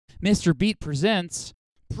Mr. Beat presents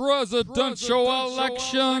Presidential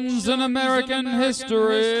Elections in American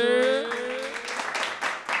History.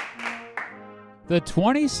 The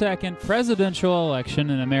 22nd presidential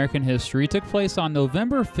election in American history took place on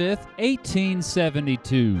November 5th,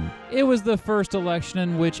 1872. It was the first election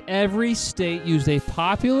in which every state used a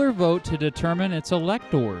popular vote to determine its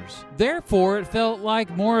electors. Therefore, it felt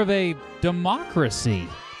like more of a democracy.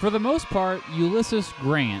 For the most part, Ulysses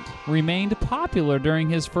Grant remained popular during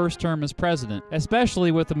his first term as president, especially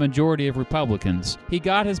with the majority of Republicans. He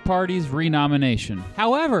got his party's renomination.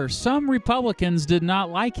 However, some Republicans did not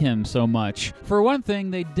like him so much. For one thing,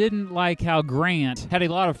 they didn't like how Grant had a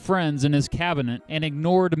lot of friends in his cabinet and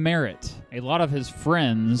ignored merit. A lot of his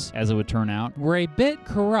friends, as it would turn out, were a bit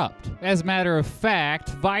corrupt. As a matter of fact,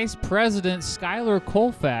 Vice President Schuyler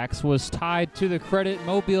Colfax was tied to the Crédit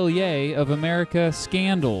Mobilier of America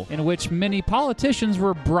scandal, in which many politicians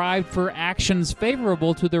were bribed for actions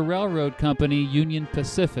favorable to the railroad company Union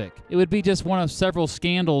Pacific. It would be just one of several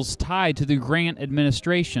scandals tied to the Grant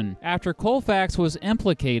administration. After Colfax was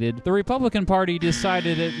implicated, the Republican Party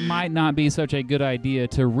decided it might not be such a good idea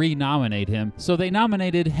to renominate him, so they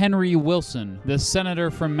nominated Henry Wilson, the senator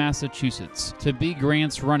from Massachusetts, to be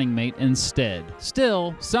Grant's running mate instead.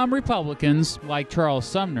 Still, some Republicans, like Charles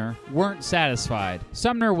Sumner, weren't satisfied.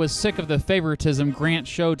 Sumner was sick of the favoritism Grant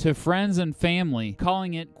showed to friends and family,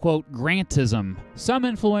 calling it, quote, Grantism. Some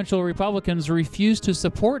influential Republicans refused to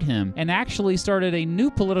support him and actually started a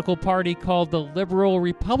new political party called the Liberal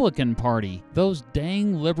Republican Party. Those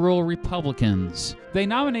dang liberal Republicans. They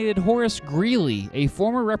nominated Horace Greeley, a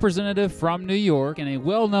former representative from New York and a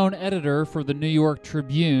well-known editor for the New York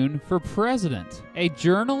Tribune, for president. A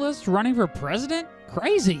journalist running for president?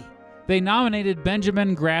 Crazy! They nominated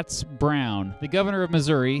Benjamin Gratz Brown, the governor of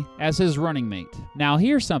Missouri, as his running mate. Now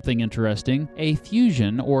here's something interesting, a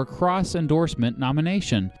fusion or cross-endorsement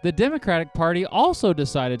nomination. The Democratic Party also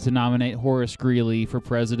decided to nominate Horace Greeley for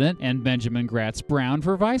president and Benjamin Gratz Brown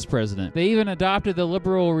for vice president. They even adopted the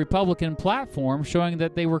liberal Republican platform, showing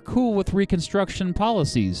that they were cool with Reconstruction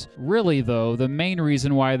policies. Really, though, the main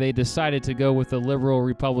reason why they decided to go with the liberal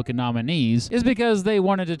Republican nominees is because they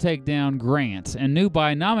wanted to take down Grant and knew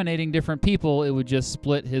by nominating different people, it would just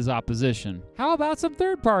split his opposition. How about some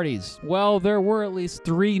third parties? Well, there were at least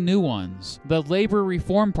 3 new ones. The Labor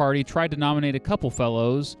Reform Party tried to nominate a couple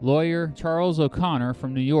fellows, lawyer Charles O'Connor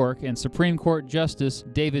from New York and Supreme Court Justice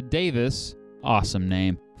David Davis, awesome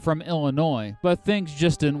name, from Illinois, but things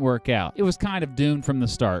just didn't work out. It was kind of doomed from the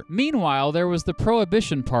start. Meanwhile, there was the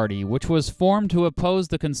Prohibition Party, which was formed to oppose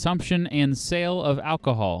the consumption and sale of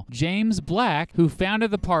alcohol. James Black, who founded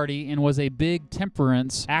the party and was a big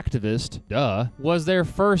temperance activist, was their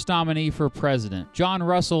first nominee for president. John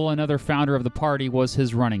Russell, another founder of the party, was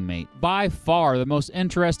his running mate. By far, the most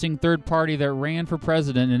interesting third party that ran for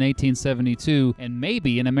president in 1872, and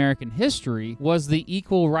maybe in American history, was the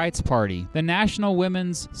Equal Rights Party. The National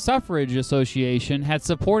Women's Suffrage Association had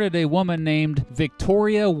supported a woman named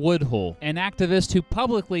Victoria Woodhull, an activist who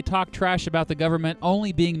publicly talked trash about the government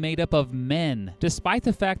only being made up of men, despite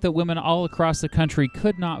the fact that women all across the country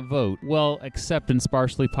could not vote, well, except in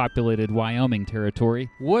sparsely populated Wyoming territory.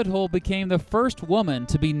 Woodhull became the first woman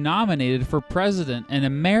to be nominated for president in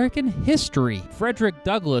American history. Frederick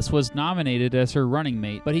Douglass was nominated as her running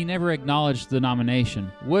mate, but he never acknowledged the nomination.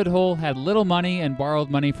 Woodhull had little money and borrowed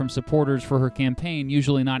money from supporters for her campaign,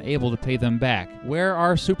 usually not able to pay them back. Where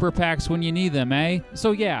are super PACs when you need them, eh?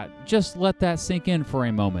 So yeah, just let that sink in for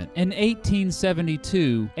a moment. In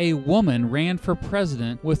 1872, a woman ran for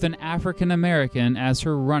president with an African American as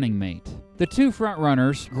her running mate. The 2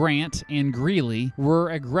 frontrunners, Grant and Greeley, were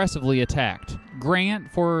aggressively attacked. Grant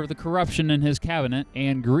for the corruption in his cabinet,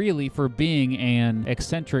 and Greeley for being an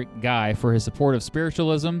eccentric guy for his support of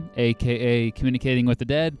spiritualism, aka communicating with the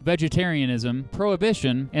dead, vegetarianism,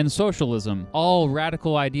 prohibition, and socialism, all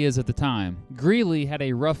radical ideas at the time. Greeley had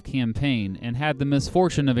a rough campaign and had the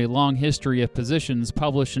misfortune of a long history of positions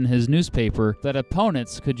published in his newspaper that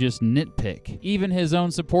opponents could just nitpick. Even his own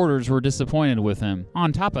supporters were disappointed with him.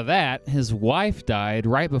 On top of that, his wife died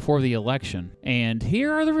right before the election. And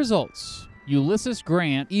here are the results. Ulysses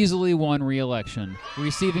Grant easily won re-election,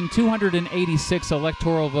 receiving 286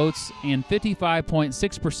 electoral votes and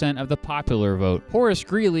 55.6% of the popular vote. Horace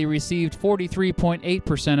Greeley received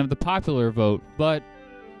 43.8% of the popular vote, but,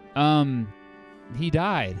 he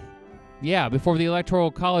died. Yeah, before the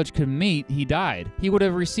Electoral College could meet, he died. He would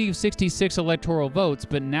have received 66 electoral votes,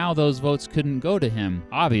 but now those votes couldn't go to him,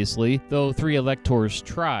 obviously, though 3 electors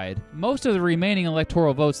tried. Most of the remaining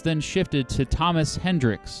electoral votes then shifted to Thomas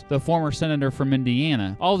Hendricks, the former senator from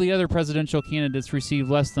Indiana. All the other presidential candidates received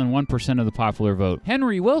less than 1% of the popular vote.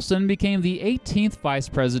 Henry Wilson became the 18th vice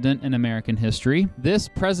president in American history. This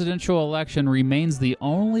presidential election remains the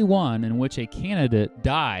only one in which a candidate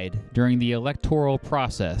died during the electoral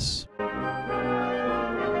process.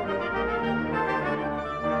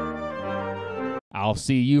 I'll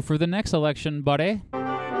see you for the next election, buddy.